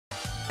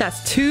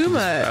That's too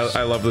much.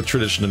 I love the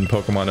tradition in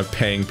Pokemon of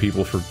paying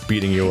people for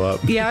beating you up.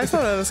 Yeah, I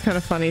thought that was kind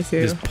of funny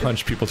too. Just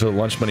punch people till the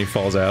lunch money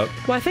falls out.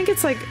 Well, I think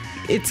it's like,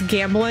 it's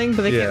gambling,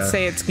 but they can't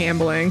say it's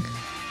gambling.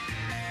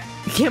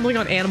 Gambling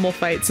on animal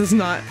fights is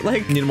not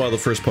like... Meanwhile, the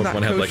first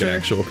Pokemon had like an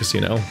actual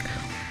casino.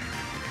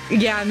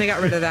 Yeah, and they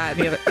got rid of that.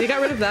 They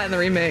got rid of that in the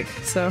remake,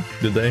 so...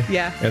 Did they?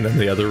 Yeah. And then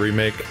the other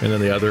remake, and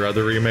then the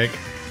other remake.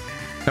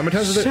 How many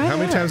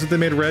times have they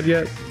made Red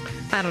yet?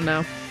 I don't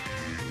know.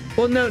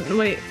 Well, no,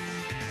 wait.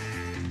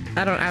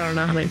 I don't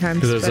know how many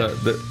times.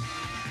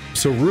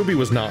 So Ruby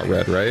was not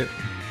Red, right?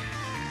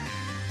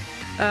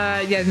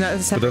 Yeah, no.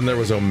 But then there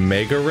was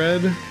Omega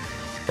Red,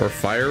 or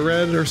Fire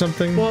Red, or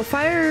something. Well,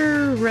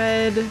 Fire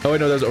Red. Oh wait,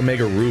 no, that was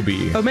Omega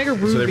Ruby. Omega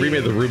Ruby. So they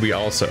remade the Ruby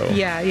also.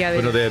 Yeah, yeah.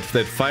 But no, they had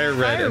Fire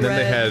Red, and then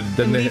they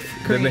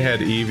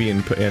had Eevee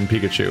and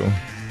Pikachu,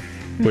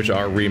 which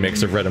are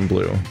remakes of Red and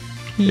Blue.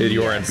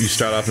 Yes. You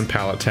start off in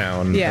Pallet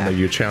Town, and then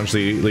you challenge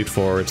the Elite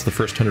Four. It's the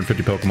first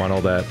 150 Pokemon,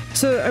 all that.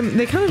 So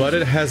they kind of. But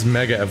it has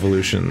Mega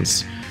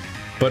Evolutions,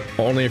 but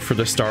only for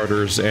the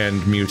starters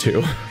and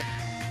Mewtwo.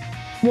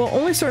 Well,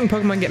 only certain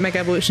Pokemon get Mega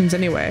Evolutions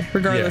anyway,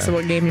 regardless of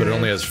what game you're in. But it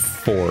only has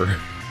 4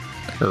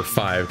 or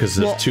 5 because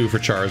there's 2 for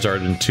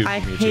Charizard and 2 for Mewtwo. I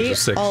hate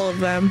 6. all of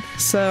them,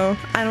 so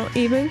I don't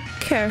even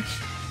care.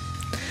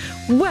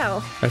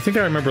 Well, I think I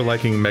remember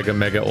liking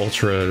Mega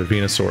Ultra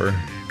Venusaur.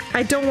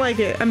 I don't like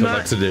it.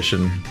 Deluxe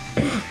Edition.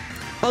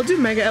 I'll do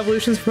Mega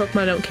Evolutions for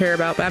Pokemon I don't care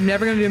about, but I'm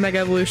never going to do Mega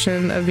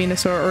Evolution of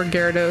Venusaur or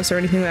Gyarados or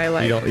anything that I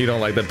like. You don't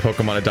like that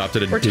Pokemon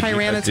adopted a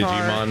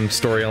Digimon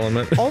story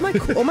element? All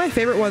my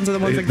favorite ones are the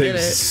ones that get it. They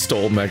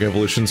stole Mega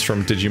Evolutions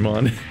from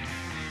Digimon.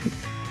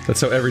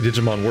 That's how every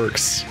Digimon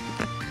works.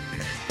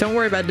 Don't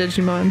worry about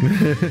Digimon.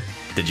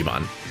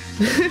 Digimon.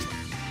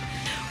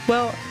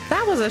 Well,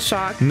 that was a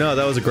shock. No,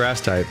 that was a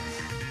grass type.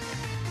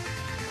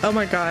 Oh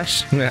my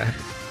gosh. Yeah.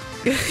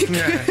 Guess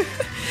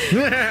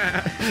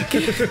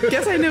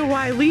I know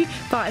why Lee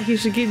thought he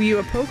should give you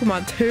a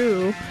Pokemon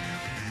too.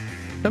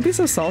 Don't be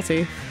so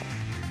salty.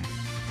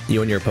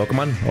 You and your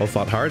Pokemon all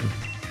fought hard,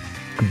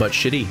 but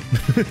shitty.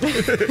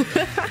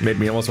 Made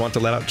me almost want to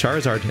let out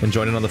Charizard and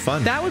join in on the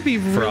fun. That would be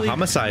really, for a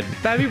homicide.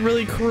 That'd be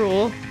really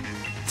cruel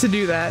to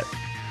do that.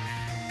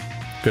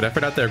 Good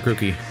effort out there,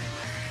 Grookey.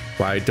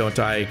 Why don't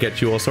I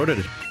get you all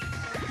sorted?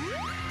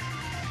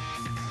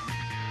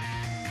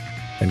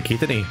 And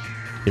Keithany,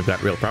 you've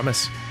got real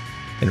promise.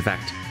 In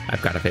fact,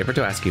 I've got a favor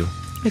to ask you.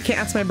 I can't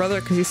ask my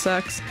brother because he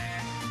sucks.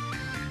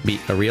 Be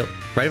a real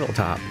rival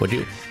top, would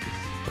you?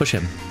 Push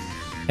him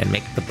and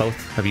make the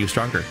both of you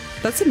stronger.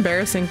 That's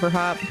embarrassing for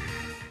Hop.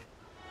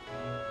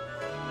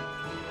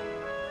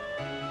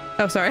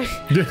 Oh, sorry.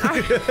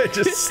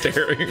 Just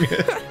staring.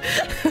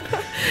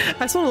 I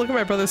just want to look at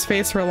my brother's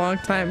face for a long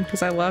time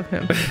because I love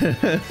him.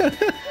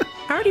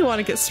 I already want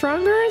to get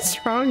stronger and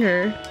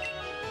stronger.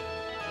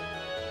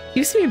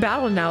 You see me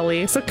battle now,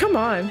 Lee, so come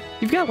on.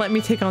 You've got to let me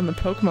take on the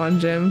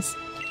Pokemon gyms.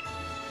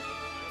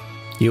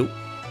 You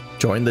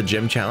join the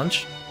gym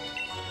challenge?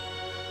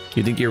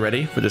 You think you're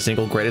ready for the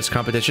single greatest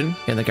competition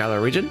in the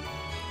Galar region?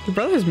 Your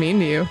brother's mean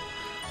to you.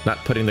 Not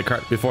putting the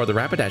cart before the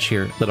Rapidash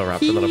here, little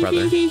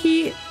brother.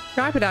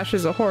 Rapidash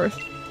is a horse.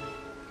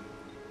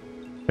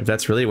 If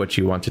that's really what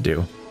you want to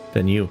do,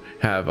 then you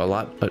have a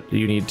lot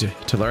you need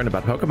to learn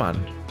about Pokemon.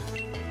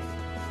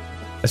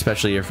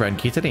 Especially your friend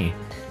Keithany.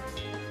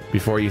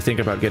 Before you think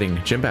about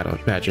getting gym battle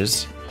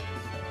badges,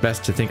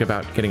 best to think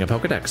about getting a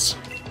Pokedex.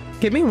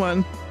 Give me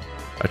one.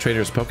 A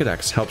trainer's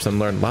Pokedex helps them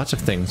learn lots of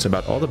things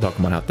about all the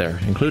Pokemon out there,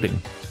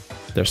 including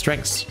their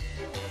strengths.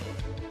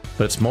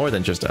 But it's more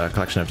than just a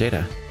collection of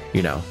data.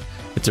 You know,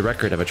 it's a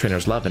record of a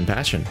trainer's love and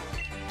passion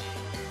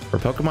for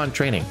Pokemon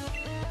training.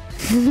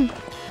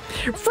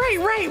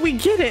 Right, we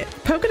get it.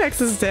 Pokedex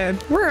is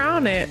dead. We're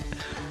on it.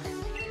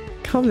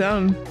 Calm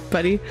down,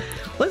 buddy.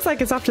 Looks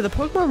like it's off to the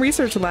Pokemon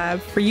Research Lab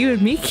for you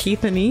and me,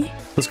 Keithany.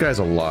 This guy's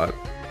a lot.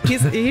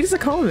 He's a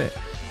comet.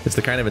 It's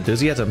the kind of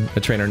enthusiasm a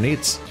trainer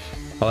needs.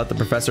 I'll let the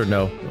professor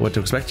know what to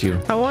expect you.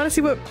 I want to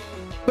see what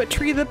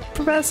tree the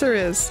professor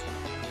is.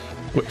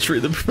 What tree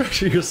the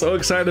professor? You're so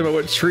excited about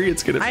what tree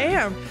it's gonna be. I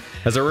am.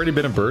 Has there already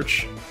been a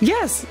Birch?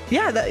 Yes.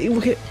 Yeah.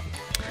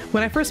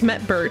 When I first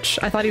met Birch,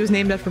 I thought he was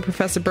named after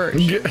Professor Birch.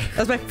 Yeah. That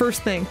was my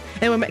first thing.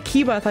 And when I met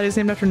Kiba, I thought he was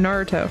named after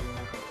Naruto.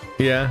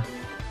 Yeah.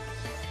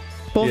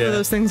 Both of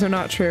those things are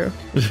not true.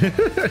 I'm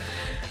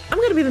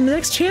gonna be the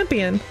next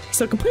champion,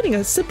 so completing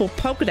a simple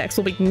Pokedex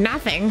will be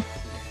nothing.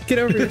 Get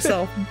over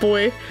yourself,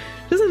 boy.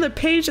 This is the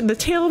page and the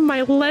tale of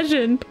my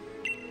legend.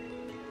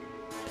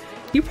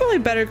 You probably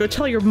better go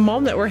tell your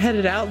mom that we're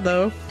headed out,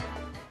 though.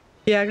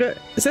 Yeah, go.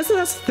 That's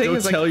the thing. Go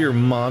tell your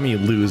mom, you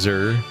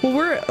loser. Well,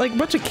 we're like a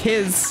bunch of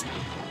kids.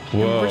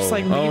 Whoa! We're just,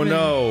 like, oh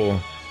no!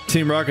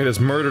 Team Rocket has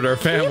murdered our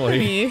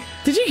family.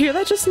 Did you hear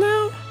that just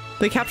now?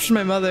 They captured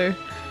my mother.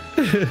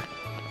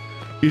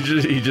 You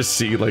just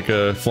see like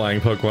a flying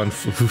Pokemon.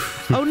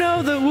 Oh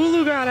no, the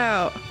Wooloo got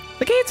out.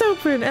 The gate's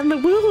open and the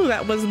Wooloo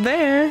that was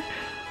there.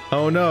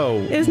 Oh no.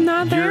 Is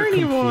not there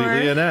anymore. You're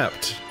completely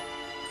inept.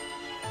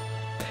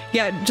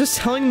 Yeah, just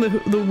telling the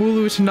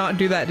Wooloo to not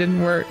do that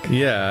didn't work.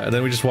 Yeah, and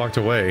then we just walked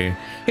away.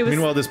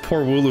 Meanwhile, this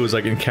poor Wooloo is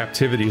like in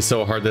captivity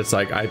so hard that's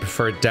like, I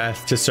prefer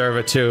death to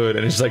servitude,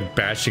 and it's just like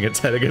bashing its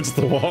head against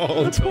the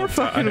wall. The poor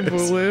fucking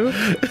Wooloo.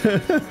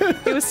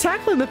 It was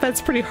tackling the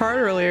fence pretty hard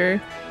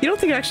earlier. You don't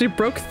think it actually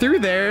broke through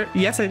there?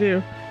 Yes, I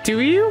do.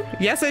 Do you?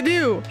 Yes, I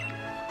do.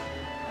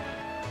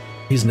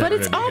 He's never but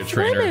it's gonna be a off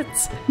trainer.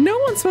 limits. No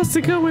one's supposed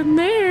to go in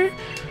there.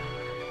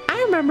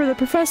 I remember the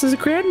professor's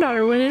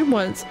granddaughter went in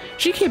once.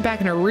 She came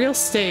back in a real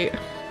state.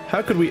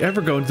 How could we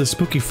ever go into the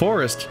spooky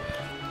forest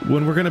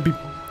when we're gonna be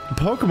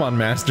Pokemon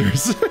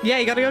masters? Yeah,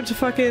 you gotta go to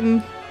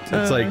fucking...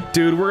 It's like,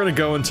 dude, we're gonna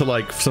go into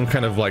like some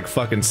kind of like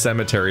fucking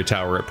cemetery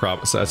tower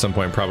at some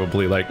point,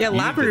 probably. Like, yeah,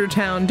 Labrador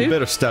Town, dude. You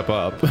better step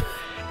up.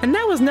 And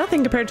that was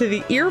nothing compared to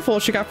the earful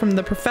she got from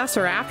the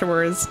professor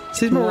afterwards.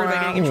 She's more worried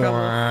about getting in trouble.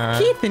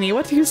 Keithany,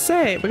 what do you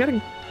say? We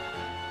gotta...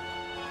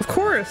 Of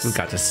course. We've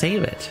got to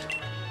save it.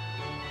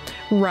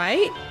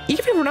 Right?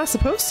 Even if we're not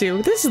supposed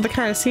to, this is the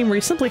kind of scene where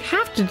you simply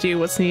have to do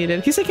what's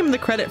needed. He's taking the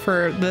credit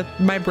for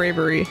my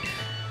bravery.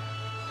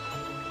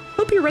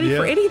 Hope you're ready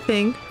for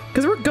anything,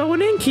 because we're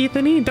going in,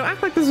 Keithany. Don't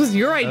act like this was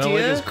your idea. I don't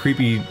like his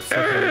creepy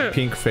fucking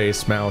pink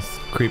face, mouth,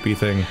 creepy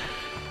thing.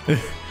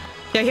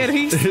 Yeah,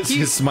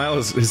 his smile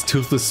is his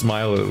toothless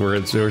smile, where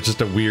it's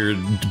just a weird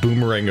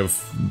boomerang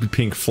of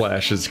pink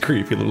flesh. Is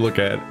creepy to look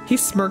at. He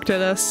smirked at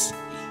us.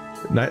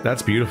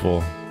 That's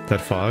beautiful.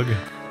 That fog.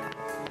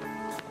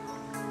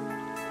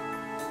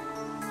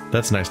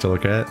 That's nice to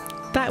look at.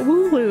 That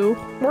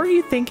Wooloo, where do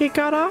you think it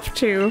got off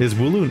to? Is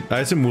Wooloo?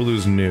 I assume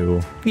Wooloo's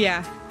new.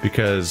 Yeah.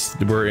 Because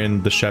we're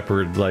in the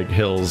Shepherd like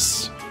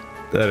hills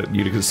that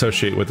you'd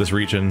associate with this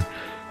region,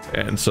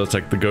 and so it's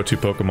like the go-to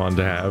Pokemon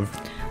to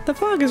have. The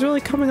fog is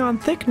really coming on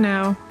thick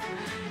now.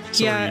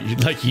 So yeah.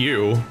 Like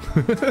you.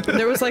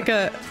 There was like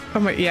a... Oh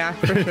my... Yeah,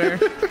 for sure.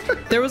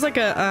 There was like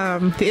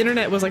a... the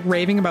internet was like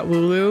raving about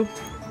Wooloo.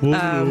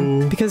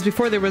 Because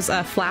before there was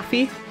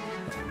Flaffy.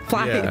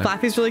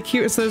 Flaffy's really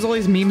cute, so there's all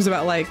these memes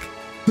about like,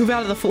 move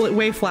out of the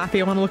way, Flaffy,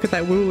 I want to look at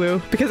that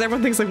Wooloo, because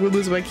everyone thinks like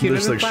Wooloo's way cuter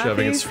Just than like Flaffy.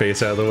 shoving its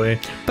face out of the way.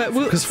 But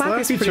because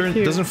doesn't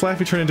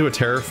Flaffy turn into a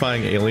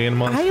terrifying alien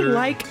monster?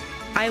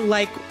 I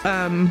like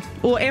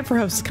well,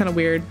 Ampharos is kind of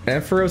weird.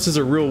 Ampharos is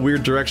a real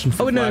weird direction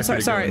for Flaffy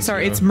sorry, to go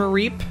sorry, into. it's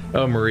Mareep.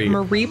 Oh, Mareep.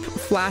 Mareep,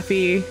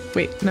 Flaffy,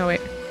 wait.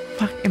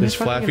 Fuck, is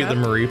Flaffy the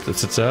Mareep that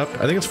sits up?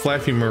 I think it's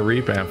Flaffy,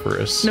 Mareep,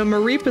 Ampharos. No,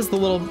 Mareep is the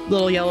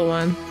little yellow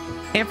one.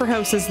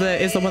 Ampharos is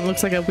the one that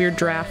looks like a weird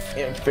giraffe.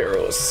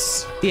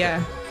 Ampharos.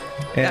 Yeah.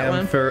 That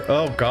one.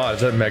 Oh god,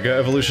 is that Mega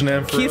Evolution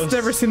Ampharos? Keith's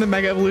never seen the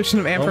Mega Evolution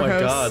of Ampharos. Oh my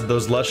god,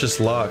 those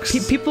luscious locks.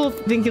 People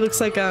think he looks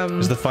like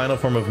It's the final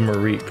form of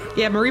Mareep.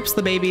 Yeah, Mareep's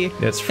the baby.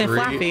 It's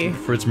Flaffy.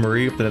 For it's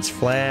Mareep, then it's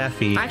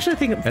Flaffy. I actually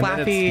think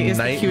Flaffy is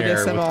the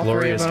cutest of all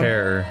three of them.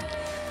 Hair.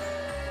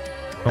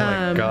 Oh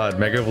my god,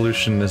 Mega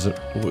Evolution was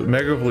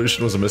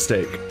a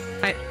mistake.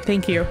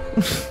 Thank you.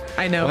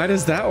 I know. Why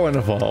does that one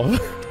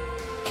evolve?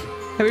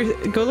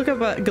 Go look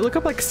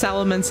up like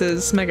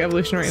Salamance's Mega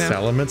Evolution right now.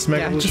 Salamence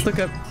Mega Evolution? Yeah, just look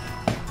up.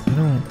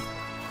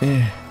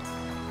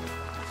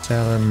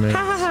 Salamence. Ha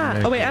ha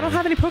ha! Oh wait, I don't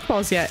have any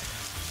Pokeballs yet.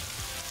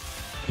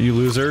 You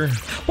loser.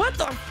 What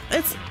the?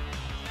 It's.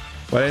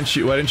 Why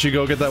didn't you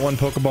go get that one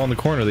Pokeball in the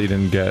corner that you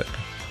didn't get?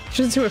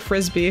 She doesn't do a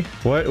Frisbee.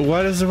 Where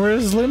does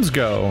his limbs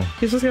go?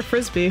 He's supposed to get a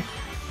Frisbee.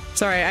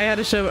 Sorry, I had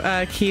to show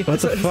Keith. What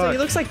the fuck? So he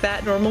looks like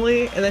that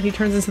normally, and then he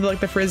turns into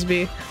like the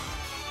Frisbee.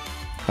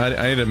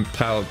 I need a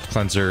palate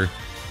cleanser.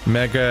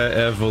 Mega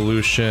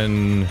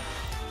Evolution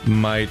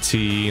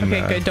Mighty.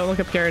 Okay, good. Don't look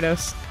up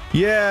Gyarados.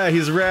 Yeah,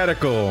 he's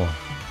radical.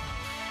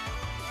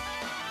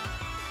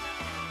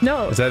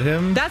 No. Is that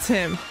him? That's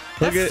him.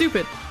 That's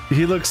stupid.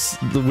 He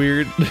looks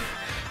weird.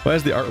 Why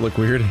does the art look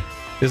weird?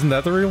 Isn't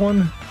that the real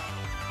one?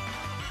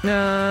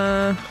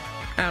 I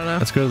don't know.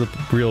 Let's go to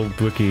the real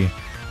wiki.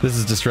 This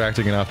is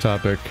distracting and off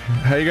topic.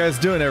 How you guys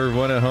doing,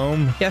 everyone at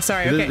home? Yeah,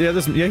 sorry. Okay.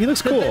 Yeah, he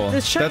looks cool.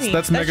 That's shiny.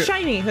 That's Mega. That's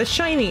shiny. That's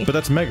shiny. But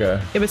that's Mega.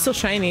 Yeah, but it's still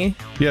shiny.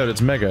 Yeah, but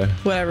it's Mega.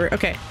 Whatever.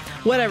 Okay.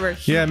 Whatever.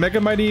 Yeah, Mega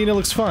Mightyena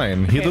looks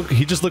fine. Okay.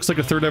 He just looks like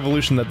a third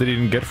evolution that they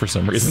didn't get for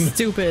some reason.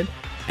 Stupid.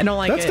 I don't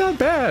like That's not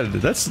bad. He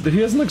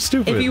doesn't look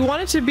stupid. If you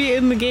wanted to be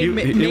in the game,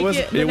 make it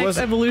the next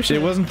evolution.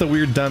 It wasn't the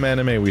weird dumb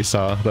anime we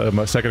saw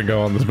a second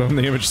ago on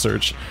the image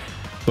search.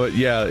 But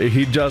yeah,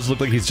 he does look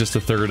like he's just a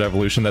third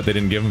evolution that they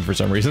didn't give him for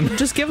some reason.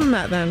 Just give him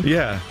that then.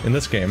 Yeah, in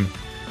this game.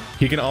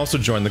 He can also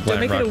join the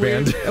glam rock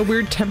band. A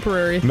weird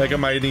temporary. Mega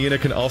Mightyena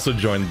can also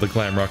join the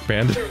glam rock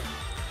band. Do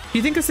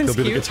you think this thing's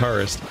cute? He'll be the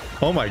guitarist.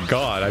 Oh my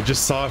god, I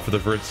just saw it for the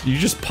first... You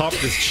just popped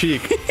his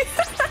cheek.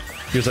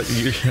 He was like...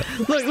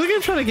 Look at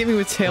him trying to get me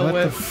with Tail Whip.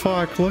 What the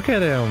fuck? Look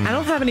at him. I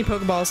don't have any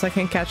Pokeballs, so I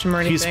can't catch him or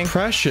anything. He's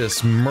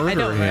precious.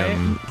 Murder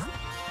him. Right?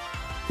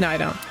 No, I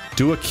don't.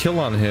 Do a kill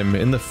on him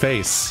in the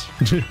face.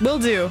 Will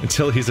do.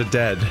 Until he's a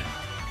dead.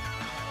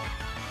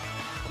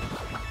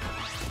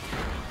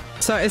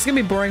 So it's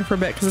gonna be boring for a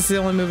bit because it's the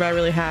only move I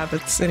really have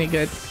that's any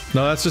good.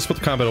 No, that's just what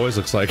the combat always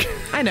looks like.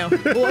 I know.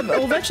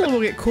 Well, eventually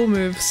we'll get cool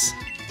moves.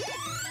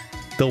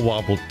 They'll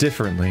wobble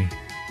differently.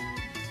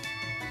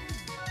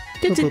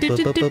 I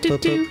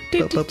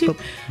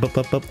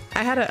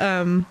had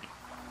a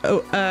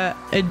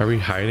Are we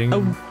hiding? a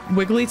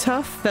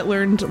Wigglytuff that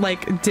learned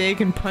like dig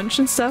and punch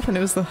and stuff, and it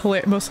was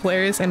the most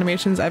hilarious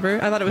animations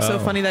ever. I thought it was so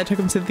funny that I took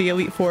him to the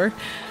Elite Four,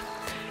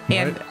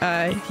 and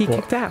he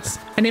kicked ass.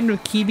 I named him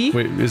Kibi.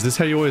 Wait, is this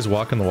how you always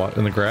walk in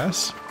the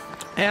grass?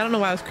 I don't know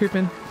why I was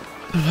creeping.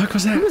 The fuck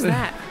was that? Who was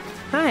that?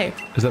 Hi.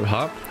 Is that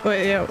Hop?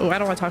 Wait, yeah. Oh, I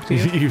don't want to talk to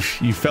you.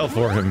 You fell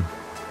for him.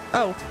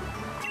 Oh,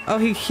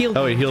 he healed.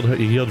 Oh, me.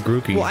 he healed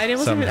Grookey. Well, I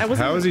wasn't.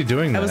 How is he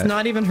doing that? I was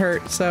not even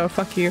hurt, so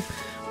fuck you.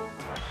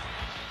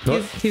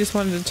 He just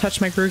wanted to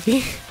touch my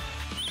Grookey.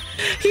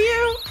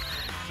 Ew!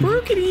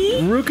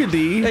 Rookity!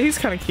 Rookity! He's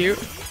kind of cute.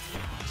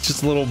 It's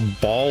just a little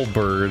ball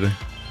bird.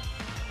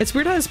 It's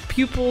weird how his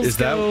pupils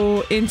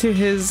go into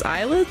his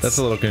eyelids. That's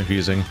a little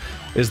confusing.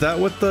 Is that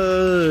what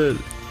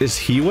the... Is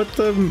he what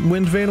the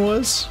wind vein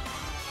was?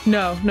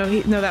 No,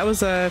 that was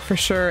for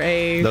sure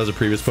a... That was a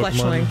previous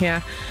Pokemon? Fletchling,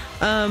 yeah.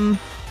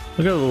 Look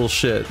at the little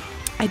shit.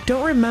 I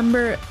don't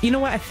remember... You know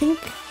what, I'm trying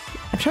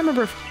to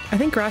remember I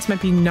think grass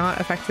might be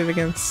not effective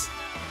against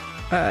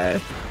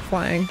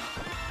flying.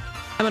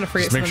 I'm gonna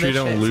forget. Just make sure you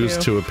don't lose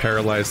to a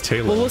paralyzed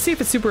Taillow. Well, we'll see if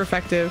it's super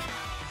effective.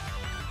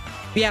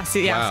 Yeah,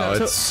 see, yeah. Wow,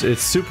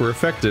 it's super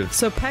effective.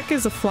 So Peck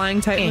is a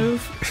flying type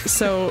move,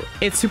 so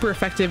it's super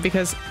effective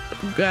because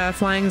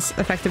flying's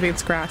effective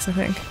against grass, I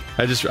think.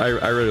 I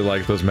really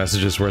like those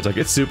messages where it's like,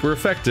 it's super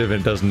effective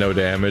and it does no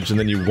damage, and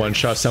then you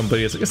one-shot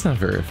somebody, it's like, it's not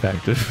very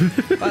effective.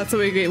 Well, that's what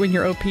we get when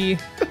you're OP.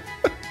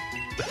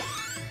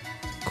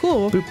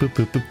 Cool. Boop, boop,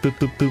 boop, boop, boop,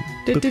 boop, boop,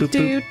 boop,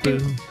 boop,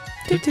 boop.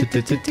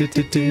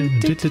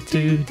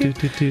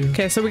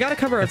 Okay, so we gotta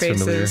cover our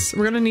bases. Familiar.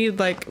 We're gonna need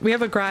like we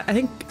have a grass. I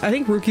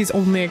think Rookie's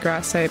only a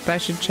grass type, but I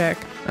should check.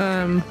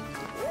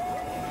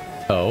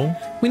 Oh.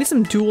 We need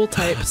some dual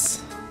types.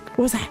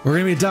 What was that? We're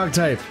gonna be a dog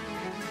type.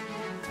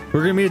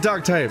 We're gonna be a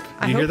dog type.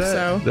 You hear that?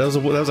 So. That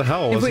was a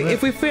howl.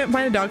 If we find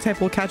a dog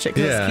type, we'll catch it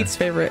because it's Keith's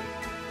favorite.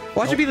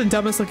 Watch it be the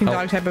dumbest looking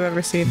dog type I've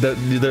ever seen.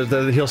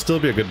 He'll still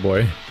be a good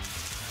boy.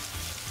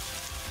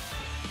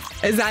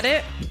 Is that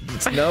it?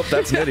 Nope,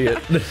 that's an idiot.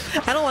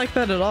 I don't like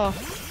that at all.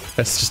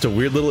 That's just a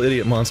weird little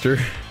idiot monster.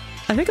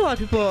 I think a lot of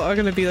people are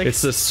gonna be like,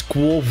 it's a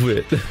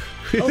squovit.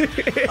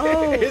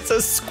 Oh. It's a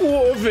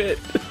squovit.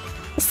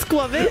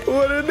 Squovit?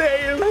 What a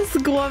name! A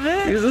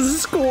squovit? He's a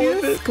squovit.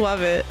 He's a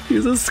squovit.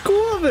 He's a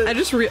squovit. I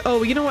just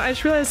you know what? I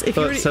just realized if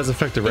it says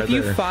effective right there.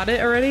 If you fought it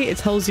already, it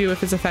tells you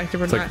if it's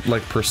effective or not.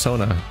 Like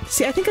Persona.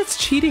 See, I think that's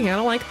cheating. I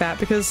don't like that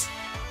because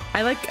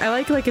I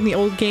like in the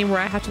old game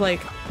where I have to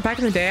like back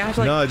in the day I have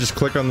to like no, I just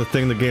click on the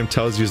thing the game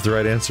tells you is the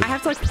right answer. I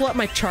have to like pull up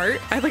my chart.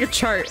 I have like a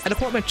chart. I have to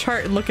pull up my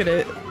chart and look at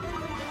it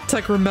to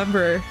like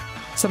remember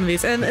some of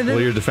these. And then,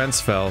 well, your defense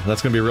fell.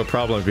 That's gonna be a real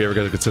problem if you ever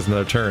get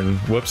another turn.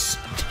 Whoops.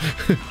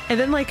 And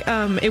then like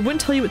it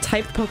wouldn't tell you what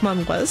type the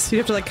Pokemon was. So you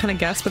have to like kind of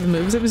guess by the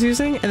moves it was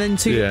using, and then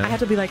I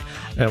had to be like,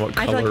 and what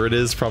color it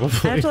is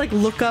probably. I have to like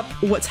look up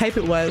what type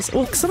it was.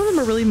 Well, some of them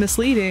are really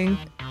misleading.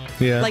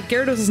 Yeah. Like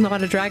Gyarados is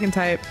not a dragon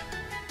type.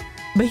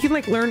 But he can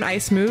like learn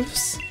ice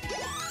moves.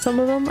 Some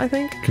of them, I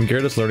think. Can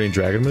Gyarados learn any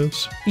dragon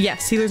moves?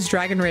 Yes, he learns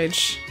Dragon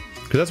Rage.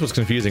 Because that's what's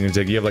confusing is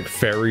like you have like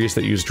fairies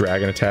that use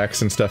dragon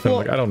attacks and stuff, and I'm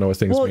like, I don't know what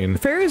things mean.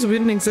 Fairies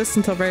didn't exist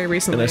until very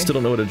recently. And I still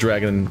don't know what a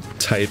dragon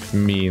type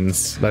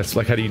means. That's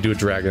like, how do you do a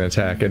dragon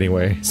attack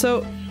anyway?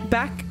 So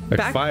back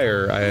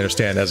fire, I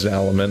understand as an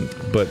element,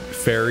 but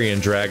fairy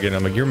and dragon,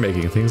 I'm like, you're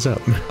making things up.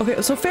 Okay,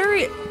 so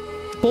fairy.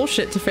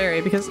 Bullshit to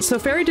fairy because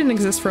fairy didn't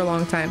exist for a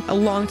long time,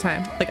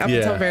 like up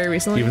until very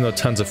recently. Even though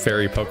tons of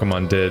fairy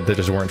Pokemon did, they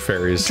just weren't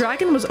fairies.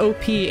 Dragon was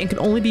OP and could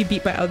only be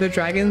beat by other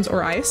dragons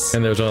or ice.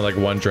 And there was only like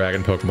one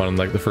dragon Pokemon in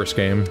like the first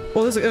game.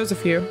 Well, there was a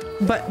few,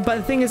 but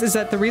the thing is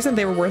that the reason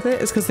they were worth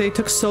it is because they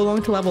took so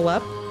long to level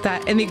up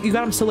and you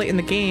got them so late in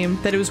the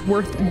game that it was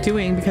worth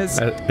doing because.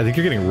 I think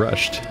you're getting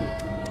rushed.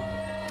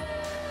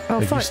 Oh,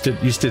 like fuck.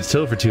 You stood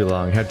still for too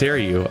long. How dare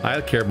you? I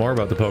care more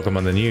about the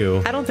Pokemon than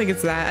you. I don't think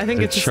it's that. I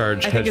think it's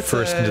charge head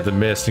first into the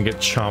mist and get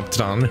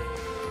chomped on.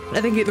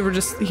 I think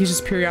he's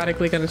just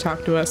periodically going to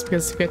talk to us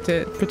because we have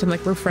to pretend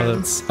like we're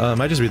friends. It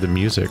might just be the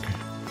music.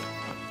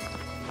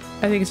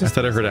 I think it's just. I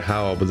thought I heard a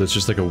howl, but it's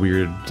just like a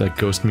weird like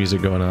ghost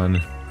music going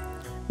on.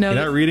 No,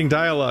 you're not reading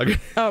dialogue.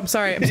 Oh, I'm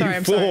sorry. I'm sorry.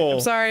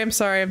 I'm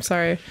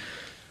sorry.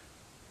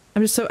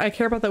 I'm just I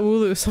care about that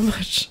Wooloo so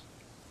much.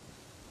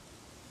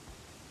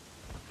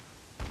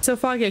 So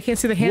foggy, I can't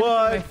see the hand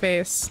on my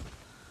face.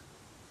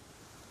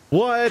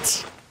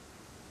 What?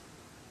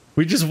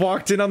 We just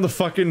walked in on the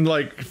fucking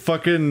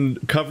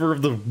cover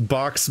of the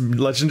box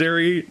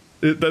legendary.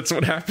 That's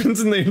what happens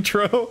in the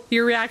intro.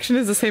 Your reaction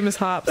is the same as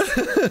Hop's.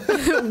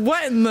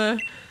 What in the?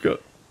 Go.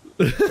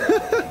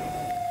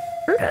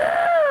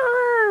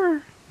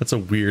 That's a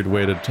weird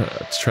way to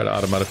try to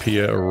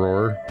automatopoeia a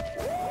roar.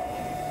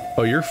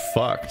 Oh, you're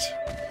fucked.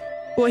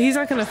 Well, he's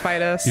not gonna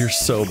fight us. You're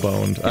so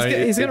boned.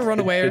 He's gonna run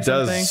away or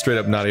something. It does straight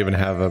up not even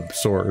have a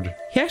sword.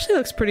 He actually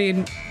looks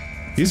pretty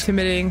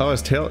intimidating. Oh,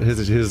 his tail,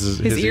 his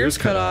ears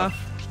cut off.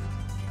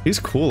 He's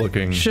cool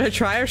looking. Should I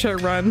try or should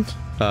I run?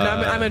 No,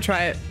 I'm gonna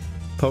try it.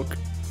 Poke.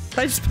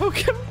 I just poke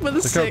him with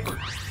a stick.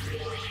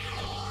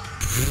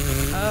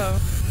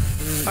 Oh.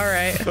 All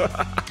right.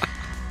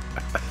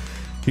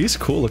 He's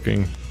cool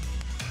looking.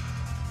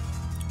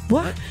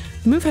 What?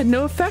 The move had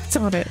no effect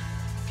on it.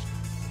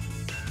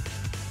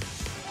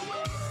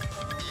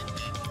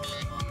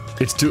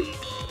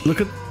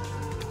 Look at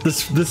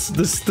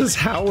this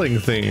howling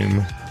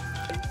theme.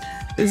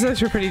 This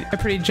is actually a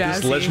pretty jazzy.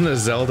 This Legend of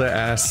Zelda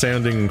ass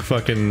sounding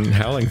fucking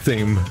howling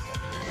theme.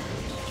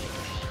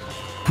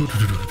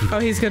 Oh,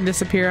 he's gonna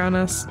disappear on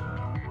us.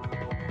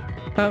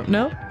 Oh,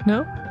 no,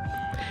 no.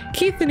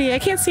 Keithany, I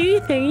can't see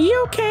anything.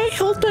 You okay?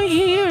 Hold my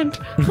hand.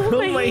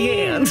 Hold my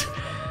hand.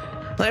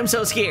 I'm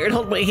so scared.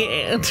 Hold my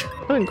hand.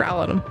 I'm gonna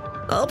growl at him.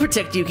 I'll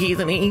protect you,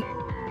 Keithany.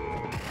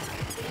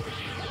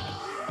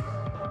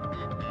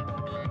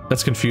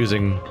 That's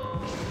confusing.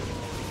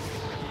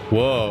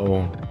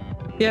 Whoa.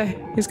 Yeah,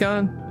 he's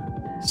gone.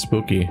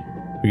 Spooky.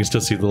 We can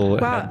still see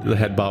the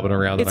head bobbing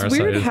around on our side. It's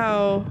weird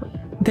how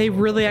they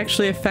really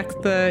actually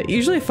affect the...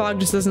 Usually fog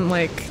just doesn't,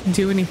 like,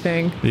 do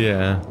anything.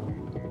 Yeah.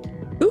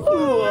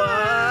 Ooh.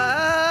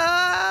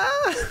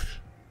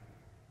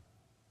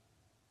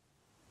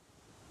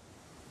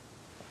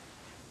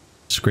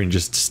 Screen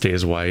just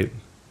stays white.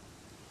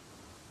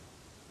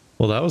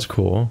 Well, that was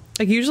cool.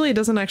 Like, usually it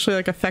doesn't actually,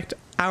 like, affect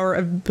our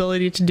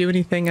ability to do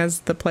anything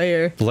as the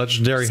player. The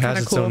Legendary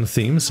has its own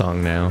theme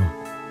song now.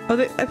 Oh,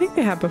 I think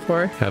they have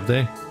before. Have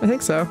they? I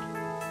think so.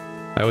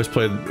 I always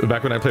played,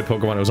 back when I played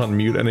Pokemon, it was on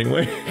mute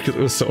anyway, because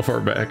it was so far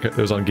back. It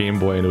was on Game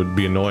Boy and it would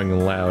be annoying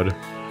and loud.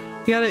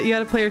 You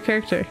gotta play your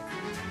character.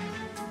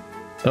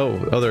 Oh,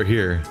 they're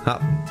here.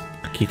 Hop.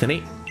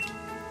 Keithany.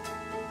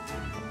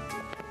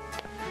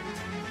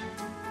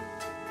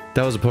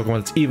 That was a Pokemon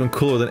that's even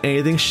cooler than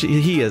anything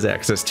he has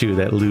access to,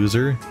 that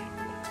loser.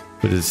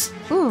 With his...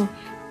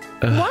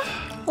 What?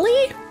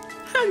 Lee?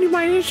 How did you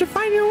manage to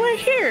find your way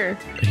here?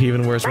 He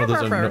even wears one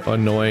of those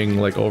annoying,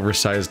 like,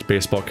 oversized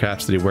baseball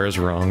caps that he wears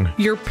wrong.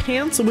 Your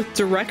pants with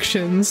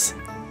directions.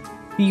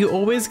 You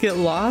always get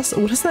lost?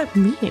 What does that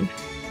mean?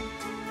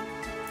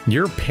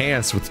 Your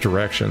pants with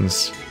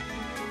directions.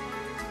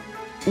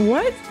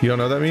 What? You don't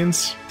know what that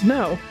means?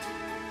 No.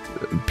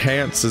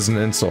 Pants is an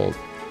insult.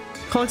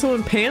 Calling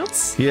someone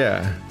pants?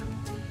 Yeah.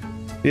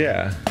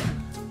 Yeah.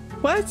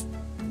 What?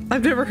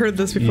 I've never heard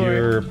this before.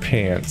 Your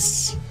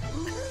pants.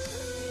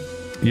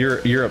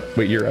 Wait,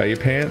 your A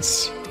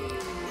pants?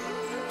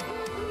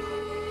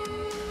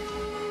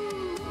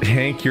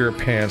 Hank, your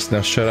pants.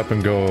 Now shut up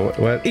and go.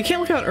 What? You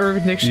can't look out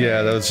Urban Dictionary.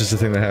 Yeah, that was just a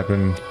thing that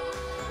happened.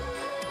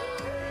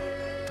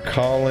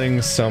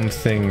 Calling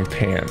something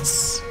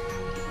pants.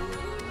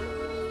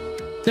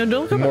 No,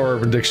 don't look up. More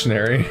Urban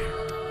Dictionary.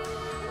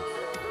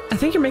 I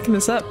think you're making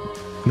this up.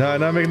 No,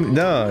 I'm not making.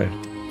 No.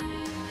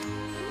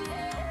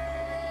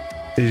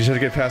 You just have to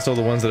get past all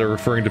the ones that are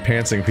referring to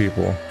pantsing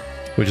people,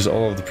 which is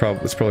all of the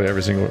problem. It's probably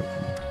every single.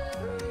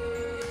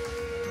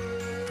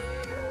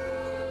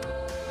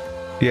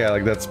 Yeah,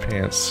 like that's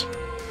pants.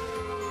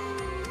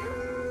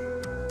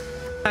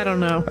 I don't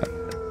know.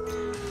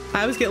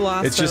 I always get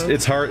lost. It's just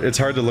it's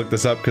hard to look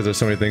this up because there's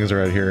so many things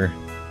right here.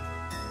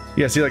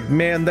 Yeah, see, like,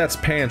 man, that's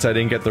pants. I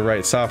didn't get the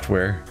right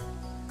software.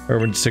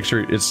 Urban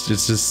Dictionary. It's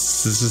just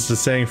this is the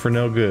saying for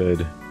no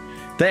good.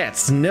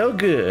 That's no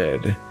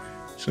good.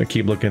 Just gonna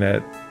keep looking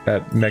at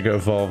Mega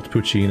Evolved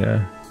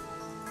Puccina.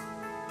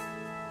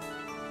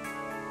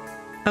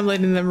 I'm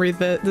letting them read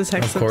the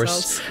text Of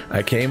course, themselves.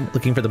 I came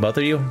looking for the both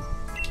of you.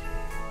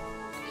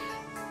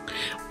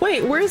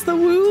 Wait, where's the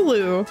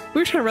Wooloo?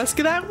 We're trying to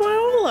rescue that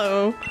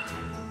Wooloo.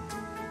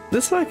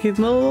 This fucking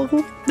little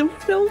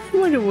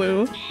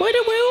Wooloo. What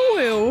a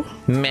Wooloo.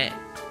 Meh.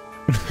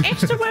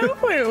 It's the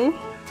Wooloo.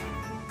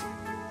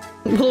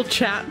 Little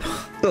chap.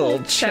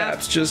 Little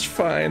chap's just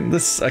fine.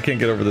 This I can't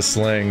get over the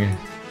slang.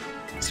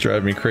 It's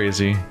driving me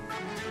crazy.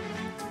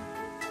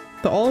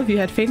 But all of you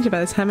had fainted by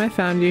the time I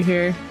found you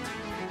here.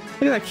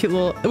 Look at that cute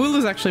little...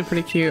 Wooloo's actually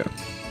pretty cute.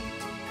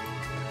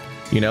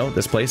 You know,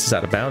 this place is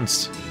out of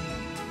bounds.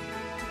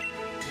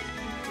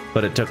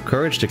 But it took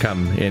courage to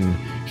come in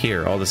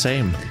here all the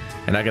same.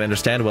 And I can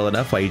understand well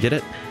enough why you did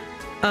it.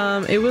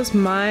 It was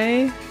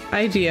my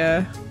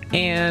idea,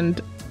 and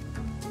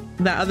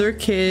that other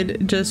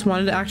kid just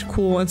wanted to act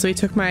cool, and so he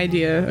took my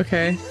idea,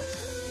 okay?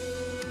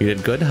 You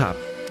did good, Hop.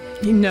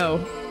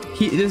 No.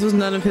 This was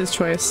none of his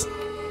choice.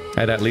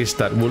 And at least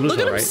that Wooloo's Look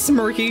at him alright.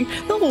 smirking.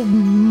 Little,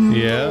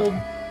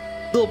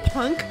 little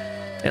punk.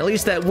 At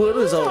least that wood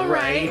was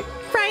alright.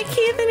 Right,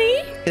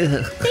 Keithany?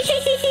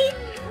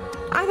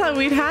 I thought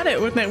we'd had it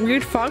with that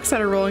weird fox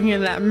that are rolling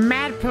in, that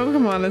mad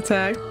Pokemon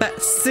attack.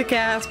 That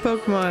sick-ass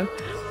Pokemon.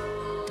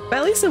 But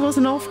at least it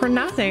wasn't all for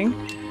nothing.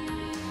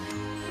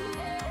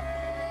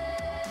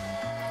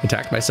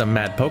 Attacked by some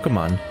mad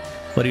Pokemon.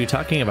 What are you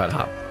talking about,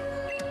 Hop?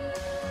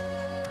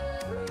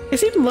 It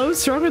seemed loads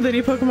stronger than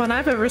any Pokemon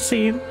I've ever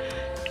seen.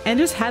 And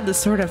just had this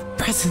sort of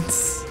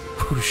presence.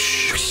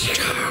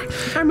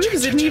 Our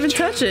moves didn't even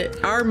touch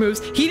it. Our moves.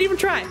 He didn't even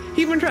try. He didn't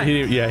even try.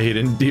 He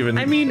didn't even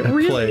I mean,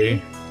 really?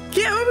 play.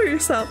 Get over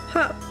yourself,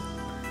 Hop.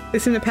 They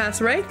seem to pass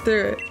right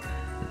through it.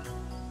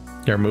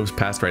 Your moves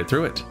passed right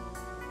through it.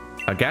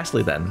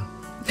 Ghastly then.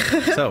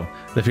 So,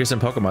 the fearsome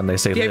Pokemon they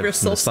say Do you have live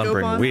your in the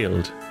slumbering on?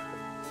 wield.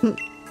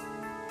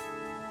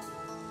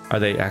 Are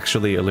they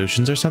actually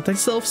illusions or something?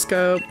 Sylph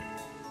scope.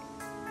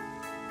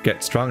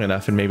 Get strong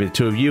enough and maybe the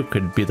two of you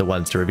could be the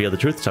ones to reveal the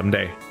truth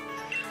someday.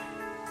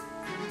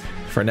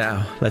 For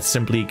now, let's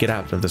simply get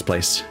out of this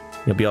place.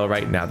 You'll be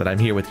alright now that I'm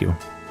here with you.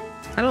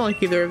 I don't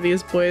like either of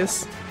these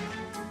boys.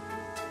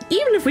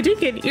 Even if we did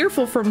get an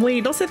earful from Lee,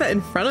 don't say that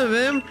in front of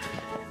him.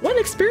 What an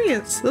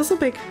experience. This will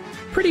make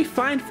pretty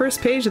fine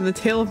first page in the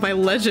tale of my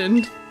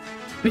legend.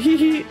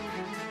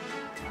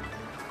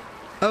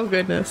 Oh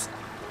goodness.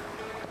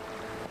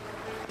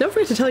 Don't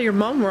forget to tell your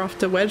mom we're off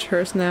to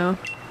Wedgehurst now.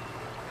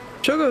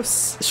 She'll go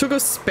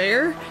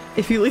spare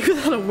if you leave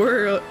without a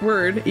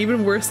word,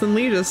 even worse than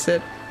Lee just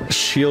did.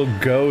 She'll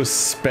go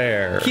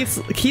spare.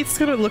 Keith's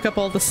gonna look up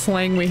all the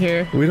slang we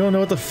hear. We don't know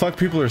what the fuck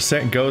people are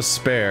saying. Go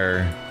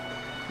spare.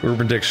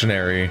 Urban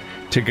Dictionary.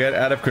 To get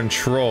out of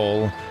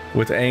control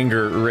with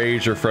anger,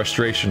 rage, or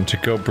frustration. To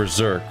go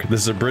berserk.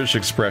 This is a British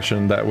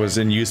expression that was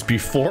in use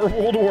before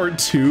World War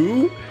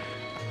II?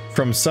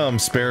 From some,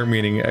 spare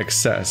meaning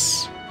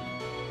excess.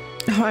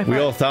 Oh, We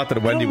all thought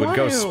that Wendy would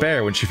go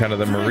spare when she found out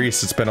that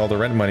Maurice had spent all the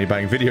rent money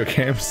buying video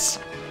games.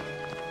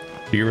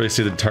 You can really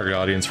see the target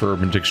audience for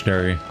Urban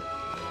Dictionary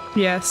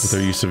Yes. with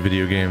their use of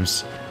video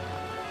games.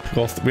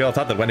 We all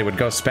thought that Wendy would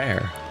go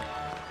spare.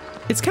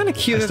 It's kind of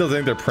cute. I still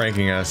think they're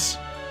pranking us.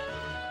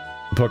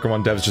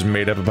 Pokemon devs just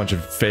made up a bunch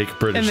of fake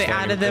British And they slang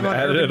added them and on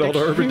added Urban it all to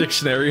Urban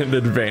Dictionary. Dictionary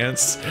in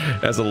advance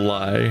as a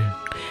lie.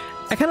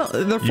 I kind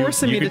of, they're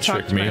forcing you me to could talk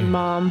trick to me. my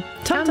mom.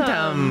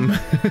 Tum-tum.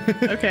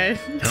 Okay.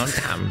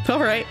 Tom. All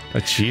right. Oh,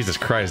 Jesus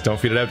Christ, don't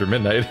feed it after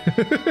midnight.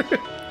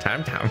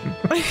 Tom.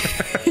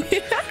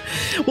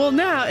 Well,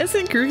 now,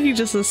 isn't Grookey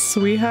just a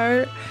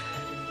sweetheart?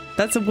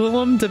 That's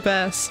Willem de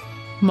Best,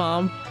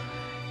 Mom.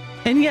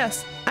 And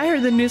yes, I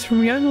heard the news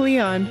from young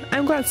Leon.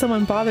 I'm glad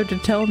someone bothered to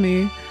tell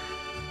me.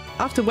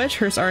 Off to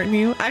Wedgehurst, aren't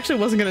you? I actually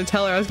wasn't going to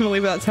tell her. I was going to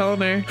leave without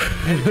telling her.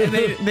 And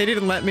they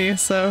didn't let me,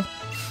 so...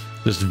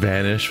 Just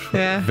vanish.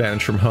 Yeah.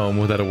 Vanish from home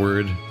without a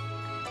word.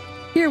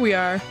 Here we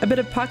are. A bit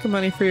of pocket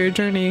money for your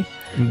journey.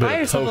 Buy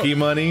yourself Poke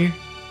money?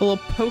 a little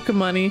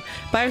Pokemoney.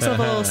 Buy yourself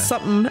a little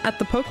something at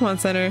the Pokemon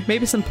Center.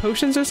 Maybe some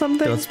potions or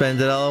something. Don't spend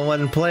it all in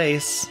one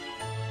place.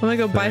 I'm gonna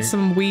go buy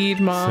some weed,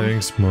 Mom.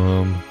 Thanks,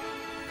 Mom.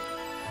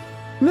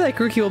 Maybe that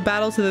Grookey will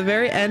battle to the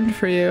very end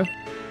for you.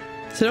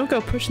 So don't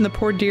go pushing the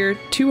poor deer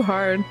too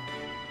hard.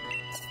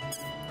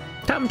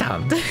 Tom.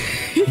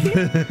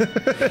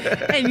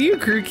 And you,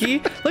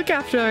 Grookey, look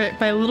after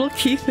my little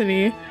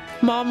Keithany.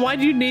 Mom,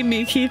 why'd you name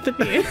me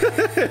Keithany?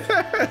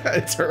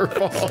 It's her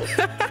fault.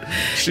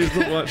 She's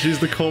the one. She's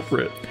the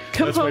culprit.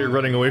 Come That's why home. you're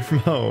running away from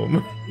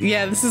home.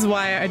 Yeah, this is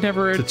why I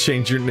never... To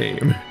change your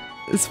name.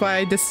 This is why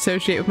I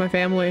disassociate with my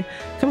family.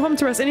 Come home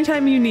to rest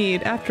anytime you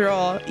need. After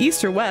all,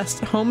 east or west,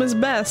 home is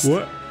best.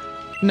 What?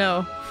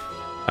 No.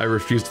 I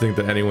refuse to think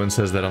that anyone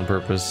says that on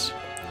purpose.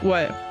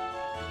 What?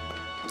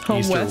 Home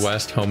East west? or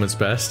west, home is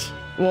best.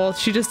 Well,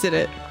 she just did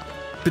it.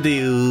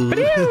 Badoo.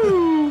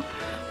 Ew.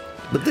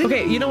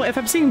 Okay, you know what? If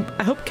I'm seeing...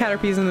 I hope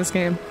Caterpie's in this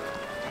game.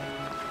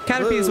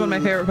 Caterpie is one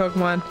of my favorite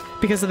Pokemon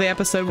because of the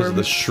episode Because where... of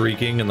the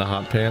shrieking and the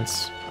hot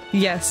pants.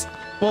 Yes.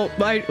 Well,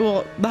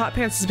 the hot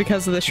pants is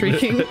because of the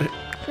shrieking.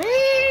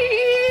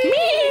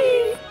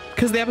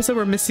 Because the episode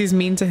where Misty's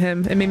mean to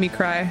him, it made me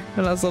cry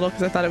when I was little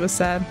because I thought it was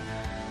sad.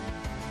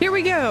 Here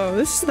we go.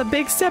 This is the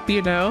big step,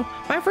 you know.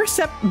 My first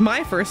step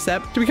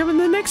to becoming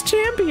the next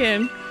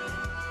champion.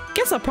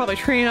 Guess I'll probably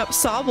train up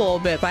Sobble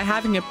a bit by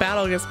having it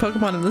battle against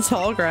Pokemon in this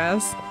tall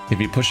grass.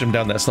 If you push him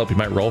down that slope, he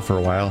might roll for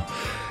a while.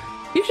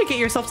 You should get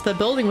yourself to the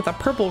building with a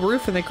purple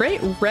roof and the great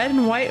red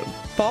and white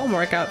ball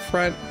mark out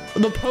front.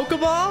 The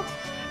Pokeball?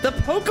 The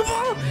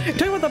Pokeball? You're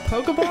talking about the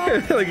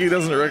Pokeball? Like he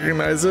doesn't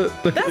recognize it.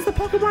 That's the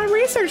Pokemon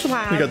Research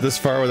Lab. We got this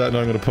far without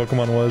knowing what a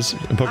Pokemon was.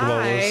 And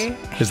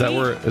Pokeball was. Is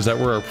that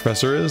where our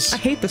professor is? I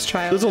hate this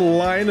child. There's a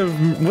line of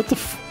what the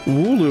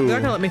Wooloo. They're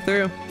not gonna let me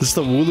through. This is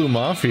the Wooloo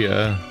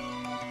Mafia.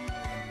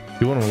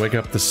 You want to wake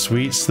up the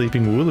sweet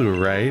sleeping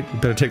Wooloo, right? You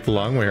better take the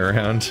long way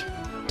around.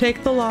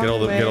 Take the long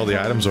way. Get all the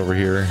items over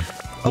here.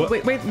 Oh,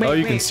 What? wait. Oh,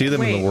 you can see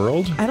them in the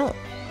world? I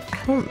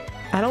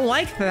don't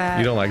like that.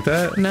 You don't like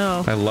that?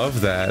 No. I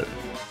love that.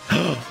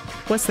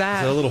 What's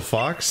that? Is that a little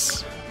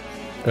fox?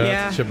 Yeah.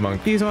 That's a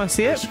chipmunk. Do you want to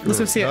see it? Let's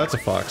go see No, it. that's a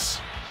fox.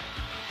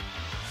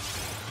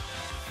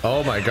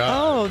 Oh my god.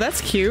 Oh,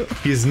 that's cute.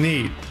 He's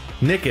neat.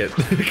 Nick it,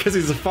 because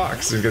he's a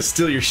fox and gonna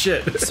steal your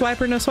shit.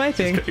 Swiper, no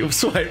swiping.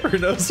 Swiper,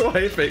 no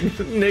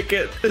swiping. Nick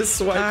it, his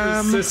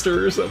swiper's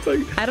sister or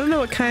something. I don't know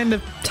what kind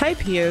of type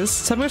he is,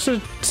 so I'm going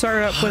to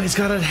start up with... He's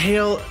got a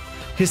tail.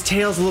 His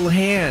tail's a little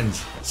hand,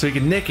 so he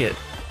can nick it.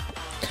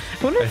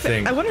 I wonder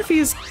think. if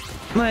he's,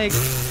 like,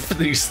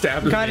 He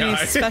stabbed him got in the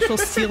any eye. special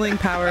stealing I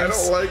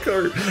powers.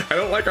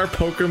 don't like our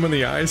poke him in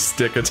the eye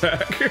stick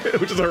attack,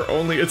 which is our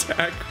only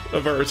attack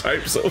of our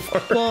type so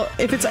far. Well,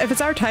 if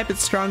it's our type,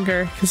 it's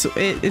stronger, because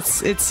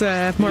it's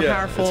more Yeah,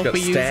 powerful it's if got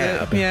we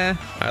stab. use it. Yeah.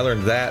 I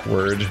learned that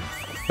word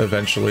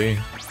eventually.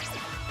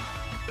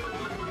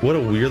 What a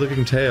weird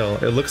looking tail.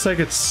 It looks like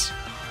it's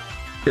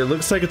a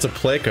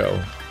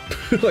Pleco.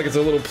 Like it's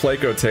a little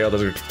Pleco tail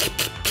that's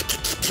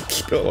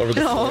all over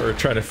the floor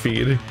trying to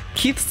feed.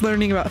 Keith's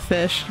learning about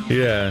fish.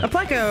 Yeah. A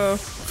Pleco.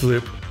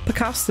 Flip.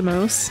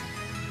 Picostomos.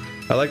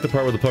 I like the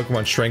part where the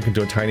Pokemon shrank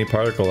into a tiny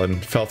particle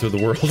and fell through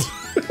the world.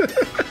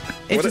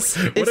 It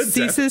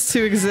ceases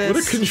to exist.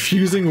 What a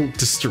confusing,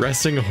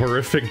 distressing,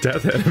 horrific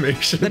death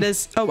animation. That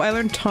is. Oh, I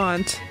learned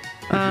taunt.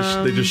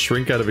 They just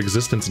shrink out of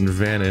existence and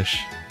vanish.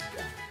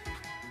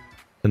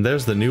 And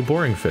there's the new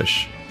boring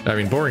fish. I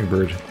mean, boring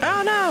bird.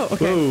 Oh no!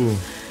 Okay. Whoa.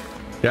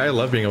 Yeah, I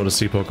love being able to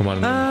see Pokemon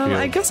in the field.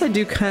 I guess I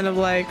do kind of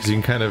like. Because you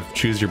can kind of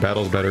choose your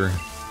battles better.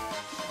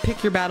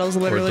 Pick your battles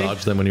literally. Or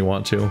dodge them when you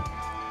want to.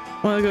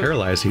 Well, go.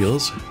 Paralyze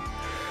heals.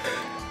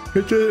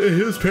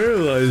 It's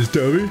paralyzed,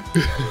 dummy.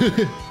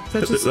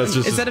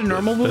 Is that a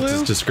normal blue? That's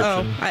his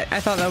description. Oh, I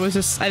thought that was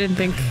just. I didn't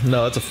think.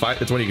 No, that's a fight.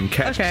 That's one you can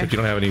catch. Okay. If you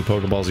don't have any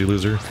Pokeballs, you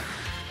loser.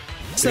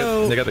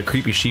 So they got the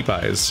creepy sheep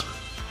eyes.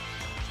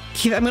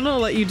 Keith, I'm gonna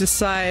let you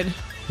decide.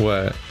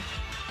 What?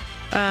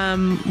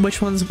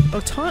 Which one's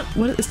taunt?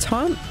 What is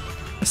taunt?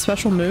 A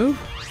special move?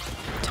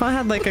 Taunt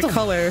had like a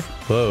color.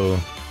 Whoa.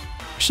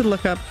 I should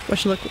look up. I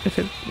should look if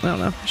it. I don't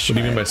know. What do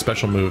you mean by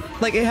special move?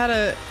 Like it had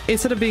a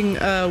instead of being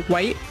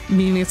white,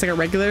 meaning it's like a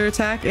regular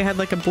attack, it had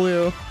like a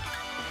blue.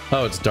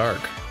 Oh, it's dark.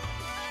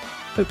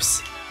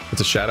 Oops.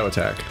 It's a shadow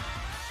attack.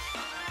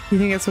 You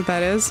think that's what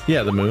that is?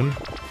 Yeah, the moon.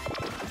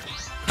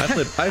 I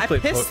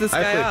played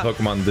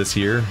Pokemon this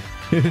year.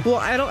 Well,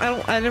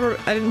 I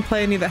didn't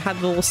play any that had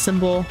the little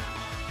symbol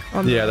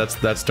on yeah,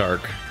 that's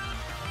dark.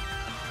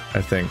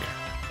 I think.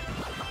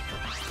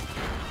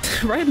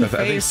 Right in the face.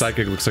 I think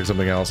Psychic looks like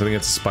something else. I think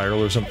it's a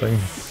spiral or something.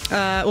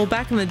 Well,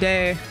 back in the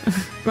day,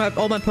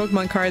 all my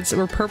Pokemon cards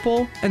were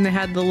purple, and they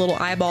had the little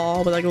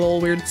eyeball with like a little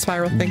weird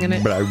spiral thing in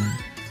it.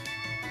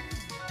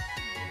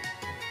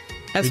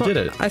 We did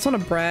it. I just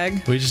want to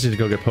brag. We just need to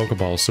go get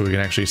Pokeballs so we can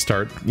actually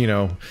start, you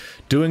know,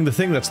 doing the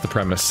thing that's the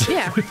premise.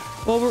 Yeah.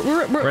 Well,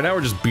 we're right now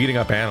we're just beating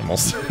up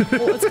animals.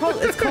 Well,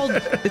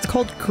 it's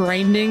called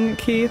grinding,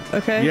 Keith.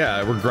 Okay.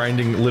 Yeah, we're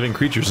grinding living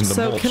creatures into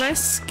mulch. So can I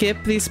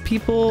skip these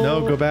people?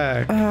 No, go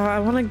back. I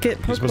want to get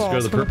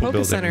Pokeballs from the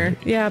Poke Center.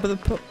 Yeah, but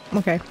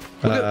okay.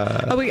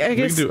 I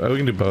guess we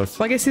can do both.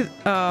 Well, I guess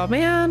oh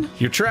man.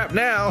 You're trapped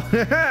now.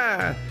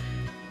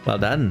 Well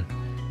done.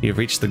 You've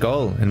reached the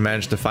goal and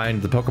managed to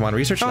find the Pokemon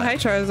research lab. Oh, hey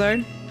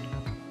Charizard.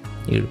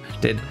 You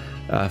did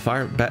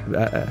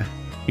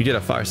you did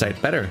a far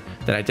sight better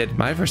than I did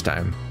my first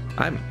time.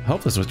 I'm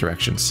hopeless with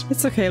directions.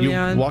 It's okay,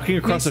 Leon. Walking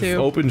across an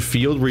open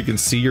field where you can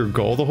see your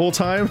goal the whole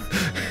time?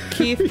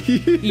 Keith,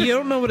 you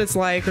don't know what it's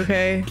like,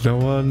 okay? No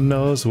one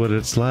knows what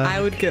it's like. I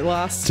would get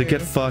lost to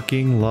get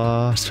fucking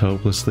lost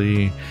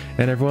hopelessly,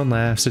 and everyone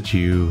laughs at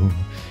you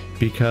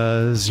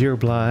because you're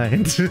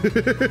blind.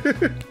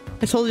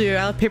 I told you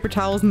I left paper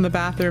towels in the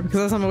bathroom because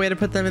I was on my way to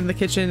put them in the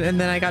kitchen, and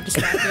then I got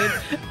distracted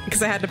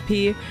because I had to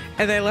pee,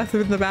 and then I left them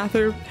in the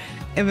bathroom,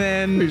 and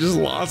then you just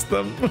lost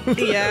them.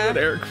 Yeah. And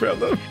Eric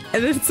found them.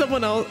 And then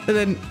someone else, and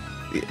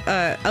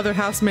then other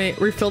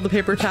housemate refilled the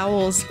paper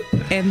towels,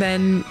 and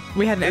then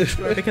we had an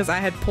extra because I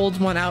had pulled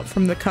one out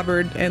from the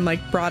cupboard and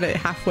like brought it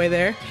halfway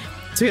there,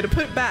 so we had to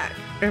put it back,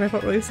 and I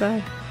felt really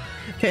sad.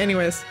 Okay,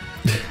 anyways.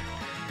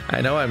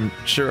 I know. I'm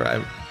sure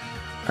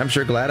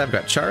glad I've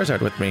got Charizard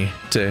with me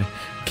to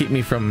keep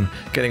me from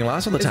getting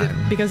lost all the time.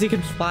 Is it because you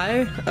can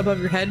fly above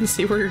your head and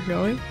see where you're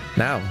going?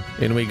 Now,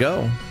 in we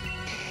go.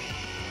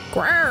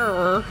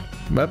 Grrr.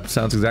 Yep,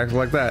 sounds exactly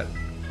like that.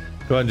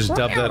 Go ahead and just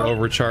dub that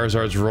over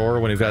Charizard's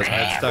roar when he's got his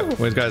head stuck.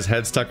 When he's got his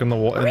head stuck in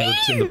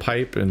the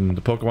pipe in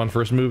the Pokemon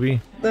first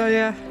movie. Oh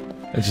yeah.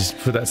 And just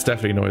put that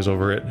Stephanie noise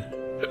over it.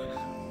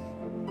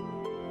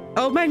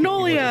 Oh,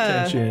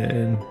 Magnolia!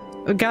 Attention.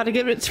 Gotta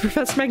give it to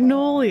Professor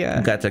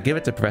Magnolia. Got to give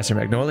it to Professor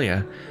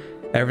Magnolia.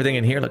 Everything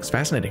in here looks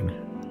fascinating.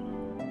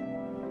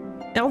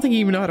 I don't think you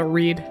even know how to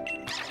read.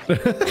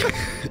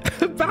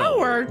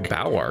 Bowwork.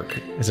 Bowwork.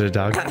 Is it a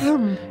dog?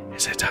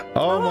 Is it a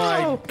oh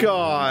my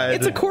god.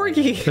 It's a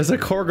corgi. It's a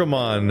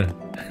Corgomon.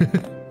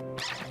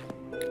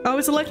 Oh,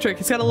 it's electric.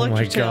 It's got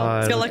electric tail.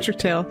 God. It's got electric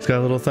tail. It's got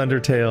a little thunder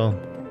tail.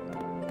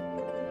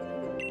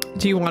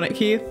 Do you want it,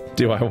 Keith?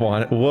 Do I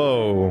want it?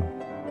 Whoa.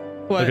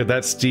 What? Look at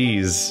that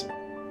Steez.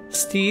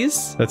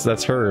 Steez?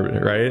 That's her,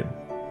 right?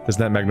 Isn't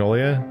that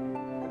Magnolia?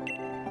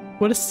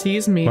 What does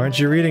Steez mean? Why aren't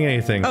you reading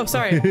anything? Oh,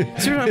 sorry. I'm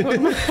trying to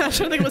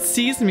think what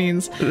Steez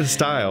means. The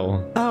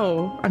style.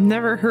 Oh, I've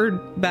never heard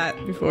that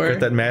before. Got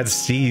that mad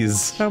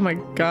Steez. Oh my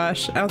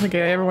gosh. I don't think I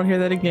ever want to hear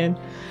that again.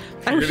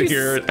 I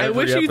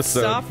wish you'd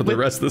stop for the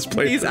rest of this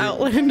playthrough. These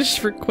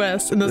outlandish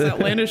requests and those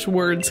outlandish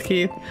words,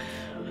 Keith.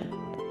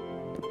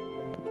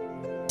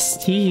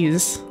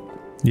 Steez.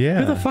 Yeah.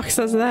 Who the fuck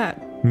says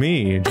that?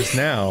 Me, just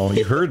now.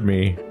 You heard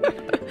me.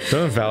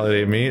 Don't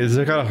invalidate me. Is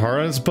it got a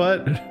heart on its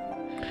butt?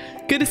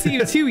 Good to see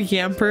you too,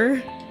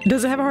 Yamper.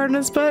 Does it have a heart on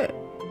its butt?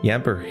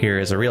 Yamper here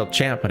is a real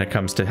champ when it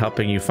comes to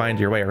helping you find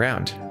your way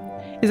around.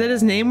 Is that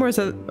his name or is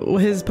that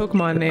his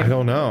Pokemon name? I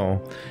don't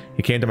know.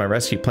 He came to my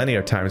rescue plenty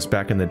of times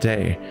back in the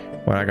day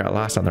when I got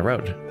lost on the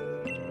road.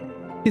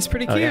 He's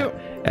pretty cute. Oh, yeah.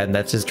 And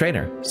that's his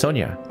trainer,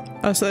 Sonia.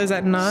 Oh, so is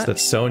that not?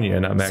 That's Sonia,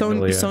 not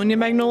Magnolia. Sonia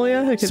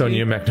Magnolia?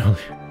 Sonia Magnolia.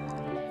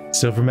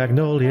 Silver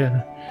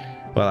Magnolia.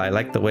 Well, I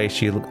like the way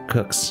she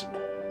cooks.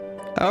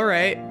 All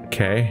right.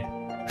 Okay.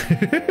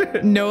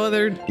 No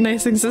other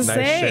nice things to say.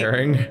 Nice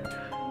sharing.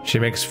 She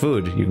makes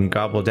food you can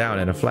gobble down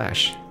in a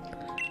flash.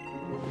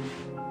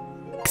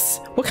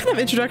 What kind of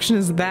introduction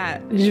is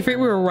that? Did you forget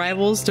we were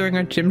rivals during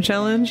our gym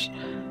challenge?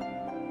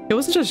 It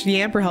wasn't just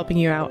Yamper helping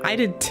you out. I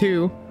did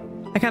too.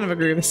 I kind of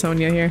agree with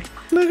Sonia here.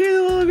 Look at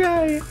the little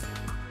guy.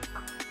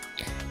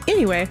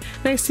 Anyway,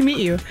 nice to meet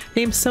you.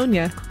 Name's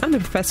Sonia. I'm the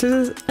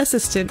professor's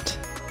assistant.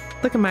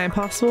 Look at my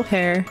impossible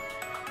hair.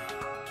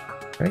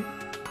 Right.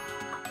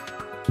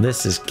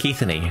 This is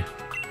Keithany.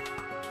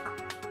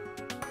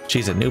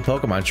 She's a new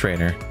Pokemon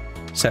trainer.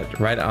 Set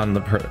her on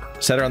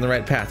the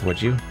right path,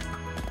 would you?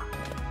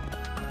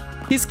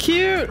 He's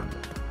cute.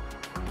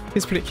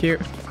 He's pretty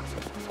cute.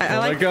 Oh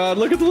my god,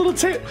 look at the little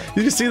tail.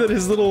 Did you see that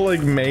his little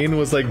like mane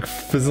was like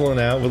fizzling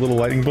out with little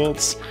lightning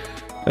bolts?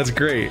 That's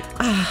great.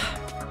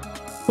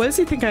 What does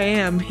he think I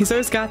am? He's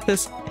always got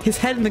his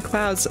head in the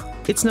clouds.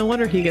 It's no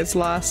wonder he gets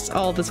lost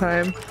all the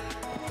time.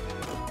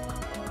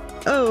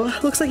 Oh,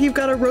 looks like you've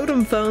got a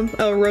Rotom phone.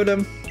 Oh,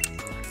 Rotom.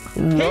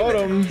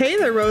 Rotom. Hey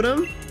there,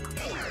 Rotom.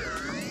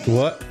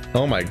 What?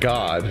 Oh my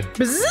god.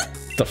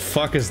 Bzzz. The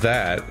fuck is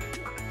that?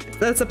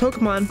 That's a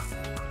Pokemon.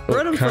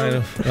 Rotom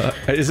kind phone.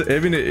 I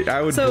mean,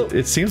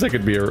 it seems like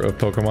it'd be a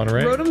Pokemon,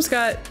 right? Rotom's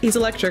he's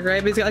electric,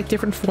 right? But he's got like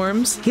different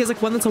forms. He has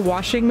like one that's a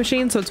washing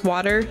machine, so it's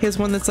water. He has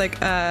one that's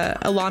like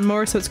a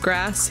lawnmower, so it's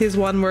grass. He has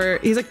one where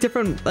he's like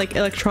different like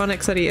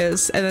electronics that he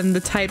is, and then the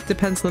type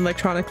depends on the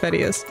electronic that he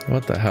is.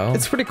 What the hell?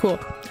 It's pretty cool.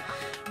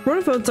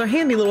 Rotom phones are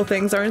handy little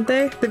things, aren't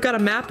they? They've got a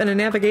map and a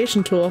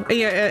navigation tool. And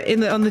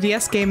yeah, on the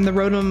DS game, the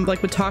Rotom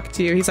like would talk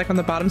to you. He's like on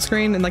the bottom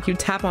screen, and like you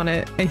tap on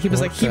it, and he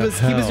was he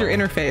was your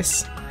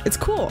interface. It's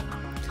cool.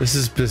 This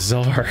is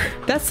bizarre.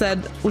 That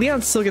said,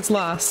 Leon still gets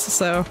lost,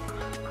 so.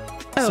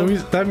 Oh. So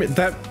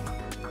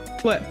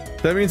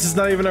What? That means it's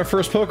not even our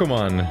first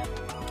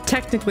Pokemon.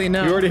 Technically,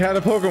 no. We already had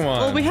a Pokemon.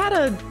 Well, we had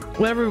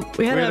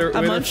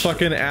a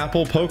fucking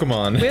Apple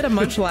Pokemon. We had a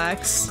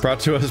Munchlax. Brought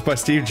to us by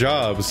Steve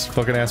Jobs.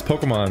 Fucking ass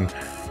Pokemon.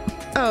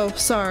 Oh,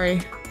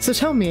 sorry. So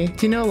tell me,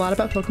 do you know a lot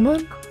about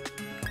Pokemon?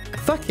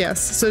 Fuck yes.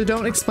 So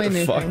don't explain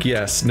anything. Fuck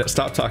yes. No,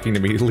 stop talking to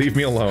me. Leave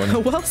me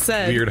alone. Well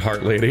said. Weird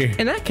heart lady.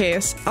 In that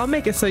case, I'll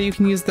make it so you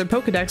can use the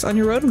Pokedex on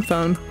your Rotom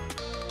phone.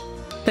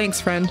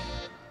 Thanks, friend.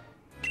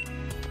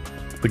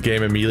 The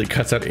game immediately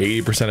cuts out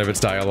 80% of its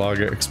dialogue.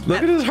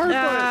 Look at his heart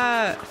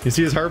butt. You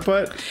see his heart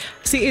butt?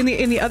 See, in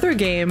the other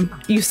game,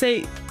 you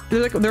say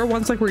there are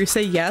ones like where you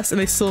say yes,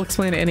 and they still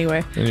explain it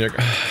anyway. And you're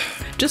like,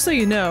 just so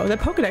you know, that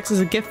Pokedex is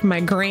a gift from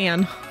my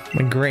gran.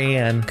 My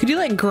gran. Could you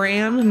let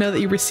Gram know that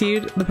you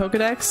received the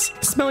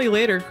Pokedex? Smell you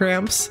later,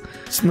 Gramps.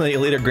 Smell you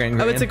later, Gran.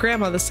 Oh, it's a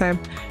grandma this time.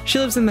 She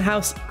lives in the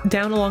house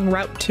down along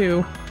Route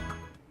 2.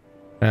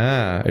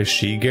 Ah, is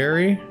she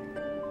Gary?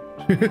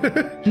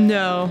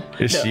 No.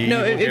 Is she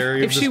no,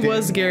 Gary? If she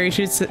was Gary,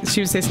 she would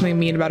say something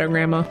mean about her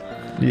grandma.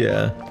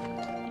 Yeah.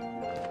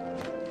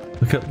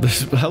 Look at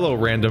this. Hello,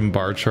 random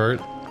bar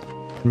chart.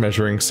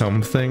 Measuring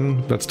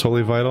something that's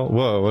totally vital.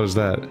 Whoa, what is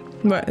that?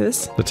 What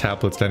is this? The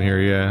tablets down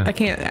here, yeah. I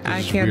can't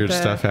weird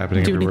stuff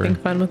happening do everywhere.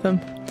 anything fun with them.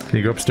 Can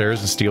you go upstairs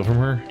and steal from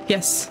her?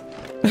 Yes.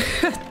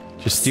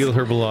 Just steal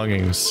her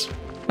belongings.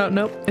 Oh,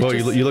 nope. Well,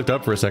 you looked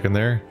up for a second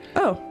there.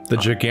 Oh. The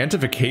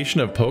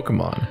gigantification of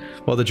Pokemon.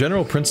 While the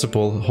general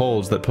principle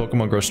holds that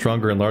Pokemon grow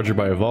stronger and larger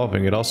by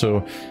evolving, it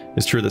also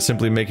is true that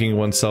simply making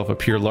oneself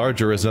appear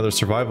larger is another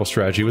survival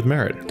strategy with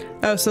merit.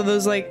 Oh, so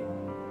those like...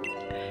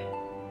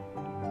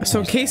 So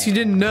in case you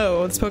didn't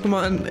know, this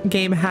Pokemon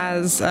game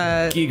has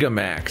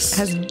Gigantamax.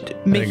 Has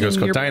making it goes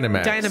called your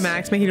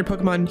Dynamax, making your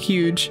Pokemon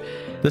huge.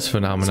 This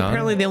phenomenon, so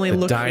apparently they only the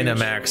look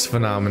Dynamax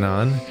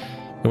phenomenon,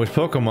 in which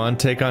Pokemon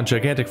take on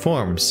gigantic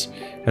forms,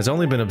 has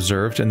only been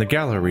observed in the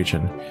Galar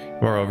region.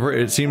 Moreover,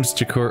 it seems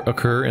to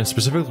occur in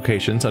specific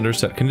locations under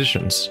set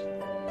conditions.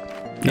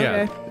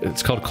 Yeah, okay.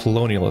 It's called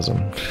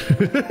colonialism.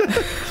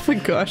 Oh my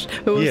gosh,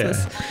 what was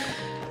this?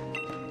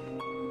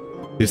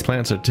 These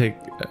plants take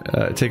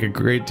a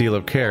great deal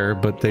of care,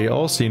 but they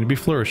all seem to be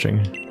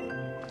flourishing.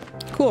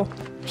 Cool.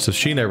 So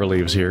she never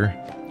leaves here.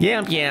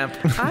 Yamp yamp.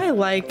 I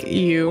like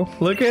you.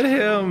 Look at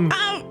him.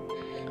 Ow!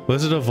 What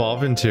does it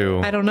evolve into?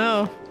 I don't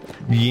know.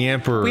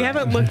 Yamper. We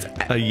haven't looked.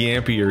 A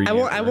yampier.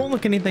 I won't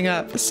look anything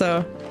up.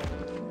 So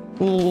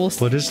we'll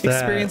what is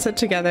that? Experience it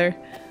together.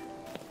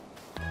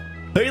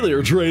 Hey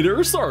there,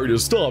 trader. Sorry to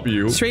stop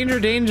you. Stranger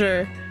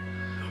danger.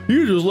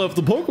 You just left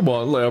the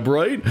Pokemon lab,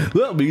 right?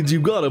 That means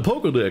you've got a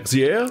Pokedex,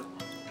 yeah?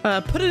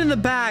 Put it in the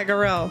bag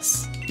or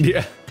else.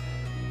 Yeah.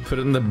 Put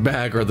it in the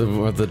bag or the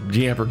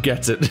yamper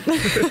gets it.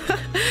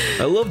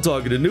 I love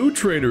talking to new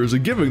trainers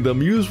and giving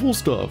them useful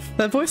stuff.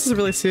 That voice is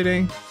really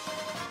suiting.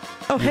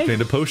 Oh, hey.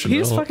 Made a potion. He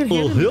just fucking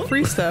handed me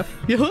free stuff.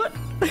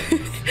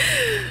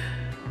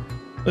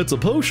 It's a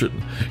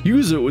potion.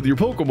 Use it with your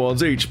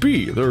Pokemon's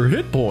HP. Their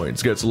hit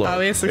points gets low.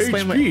 Oh, yes,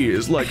 explain HP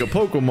is like a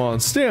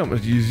Pokemon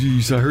stamina.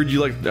 I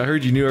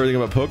heard you knew everything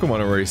about Pokemon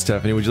already,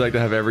 Stephanie. Would you like to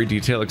have every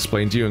detail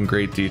explained to you in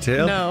great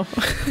detail? No.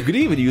 You could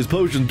even use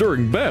potions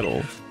during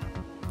battle.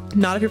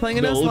 Not if you're playing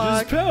a Knowledge is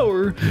Nuzlocke.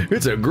 power.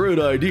 It's a great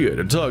idea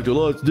to talk to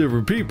lots of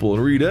different people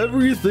and read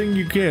everything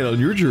you can on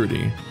your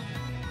journey.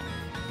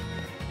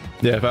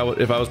 Yeah, if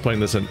I was playing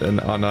this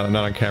not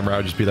on camera, I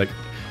would just be like,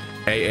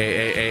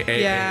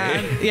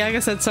 Yeah, like I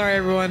said, sorry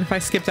everyone if I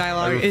skip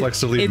dialogue. I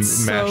reflexively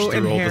It's mashed so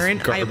through all this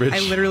inherent. garbage. I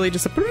literally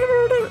just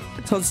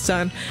until it's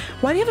done.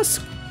 Why do you have a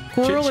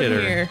squirrel in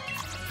Chit-chitter. here?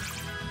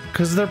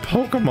 Because they're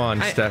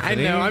Pokemon, I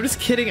Stephanie. know. I'm just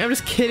kidding. I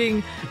just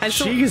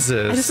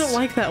Jesus. I just don't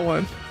like that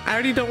one. I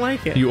already don't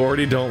like it. You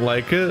already don't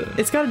like it?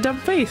 It's got a dumb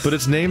face. But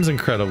its name's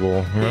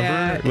incredible. Remember?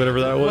 Yeah.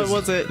 Whatever that was. What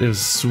was it? It was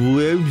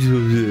Swim.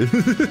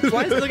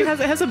 Why is it? Look, it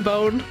has a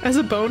bone. It has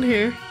a bone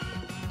here.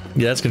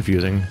 Yeah, that's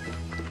confusing.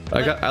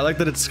 I like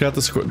that it's got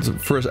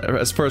the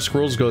as far as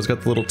squirrels go, it's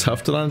got the little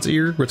tuft on its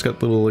ear, where it's got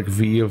the little like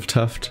V of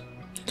tuft.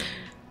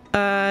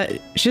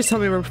 She just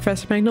told me where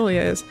Professor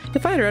Magnolia is. To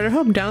find her at her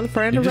home down the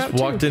far end You of just Route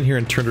 2. walked in here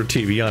and turned her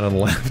TV on the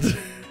left.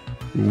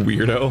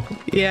 Weirdo.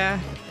 Yeah.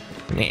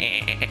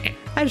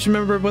 I just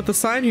remember what the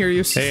sign here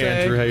used to Hey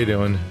say. Andrew, how you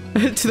doing?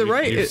 To the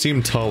right. You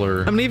seem taller.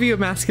 I'm gonna give you a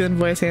masculine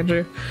voice,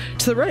 Andrew.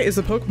 To the right is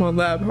the Pokemon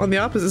Lab. On the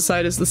opposite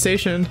side is the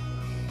station.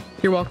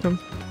 You're welcome.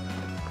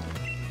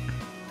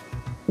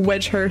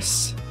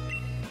 Wedgehurst.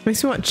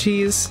 Makes me want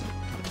cheese.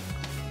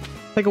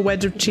 Like a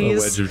wedge of cheese.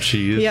 A wedge of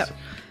cheese. Yep.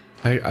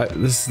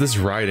 This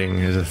writing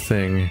is a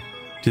thing.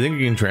 Do you think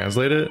you can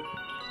translate it?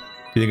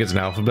 Do you think it's an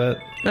alphabet?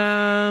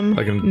 No.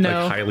 Like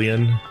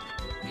Hylian?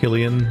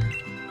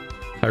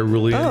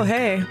 Hyrulean? Oh,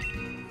 hey.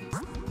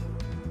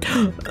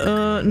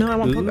 No, I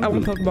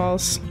want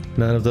Pokeballs.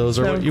 None of those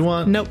are No. what you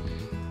want? Nope.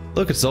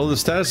 Look, it's all the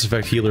status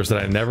effect healers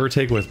that I never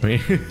take with me.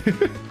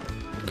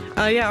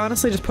 Yeah,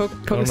 honestly, just Poke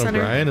I don't know, Center.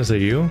 Brian, is that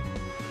you?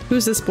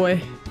 Who's this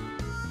boy?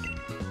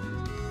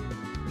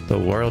 The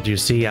world you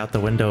see out the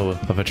window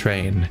of a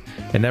train.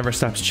 It never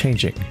stops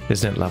changing.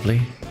 Isn't it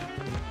lovely?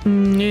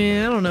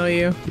 Yeah, I don't know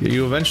you.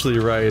 You eventually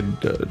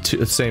ride to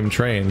the same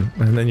train,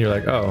 and then you're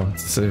like, oh,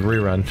 it's a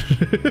rerun.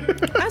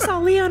 I saw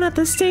Leon at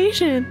the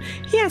station.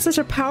 He had such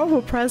a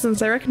powerful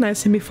presence. I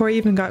recognized him before he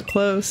even got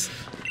close.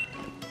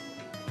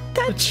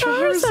 That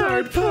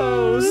Charizard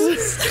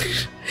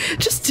pose.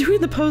 Just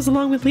doing the pose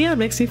along with Leon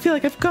makes me feel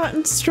like I've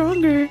gotten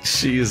stronger.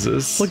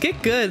 Jesus. Well,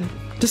 get good.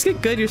 Just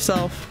get good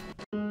yourself.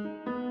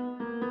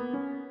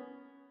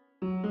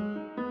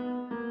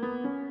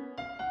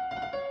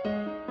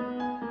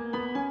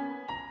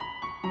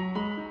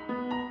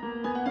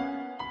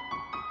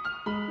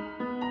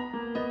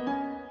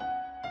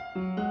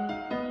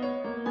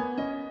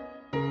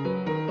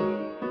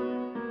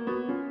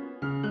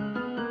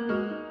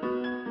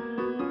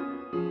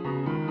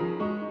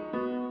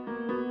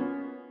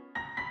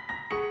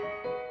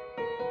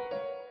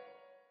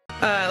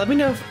 Let me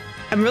know if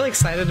I'm really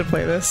excited to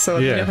play this, so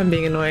let me know if I'm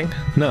being annoying.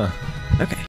 No. Okay.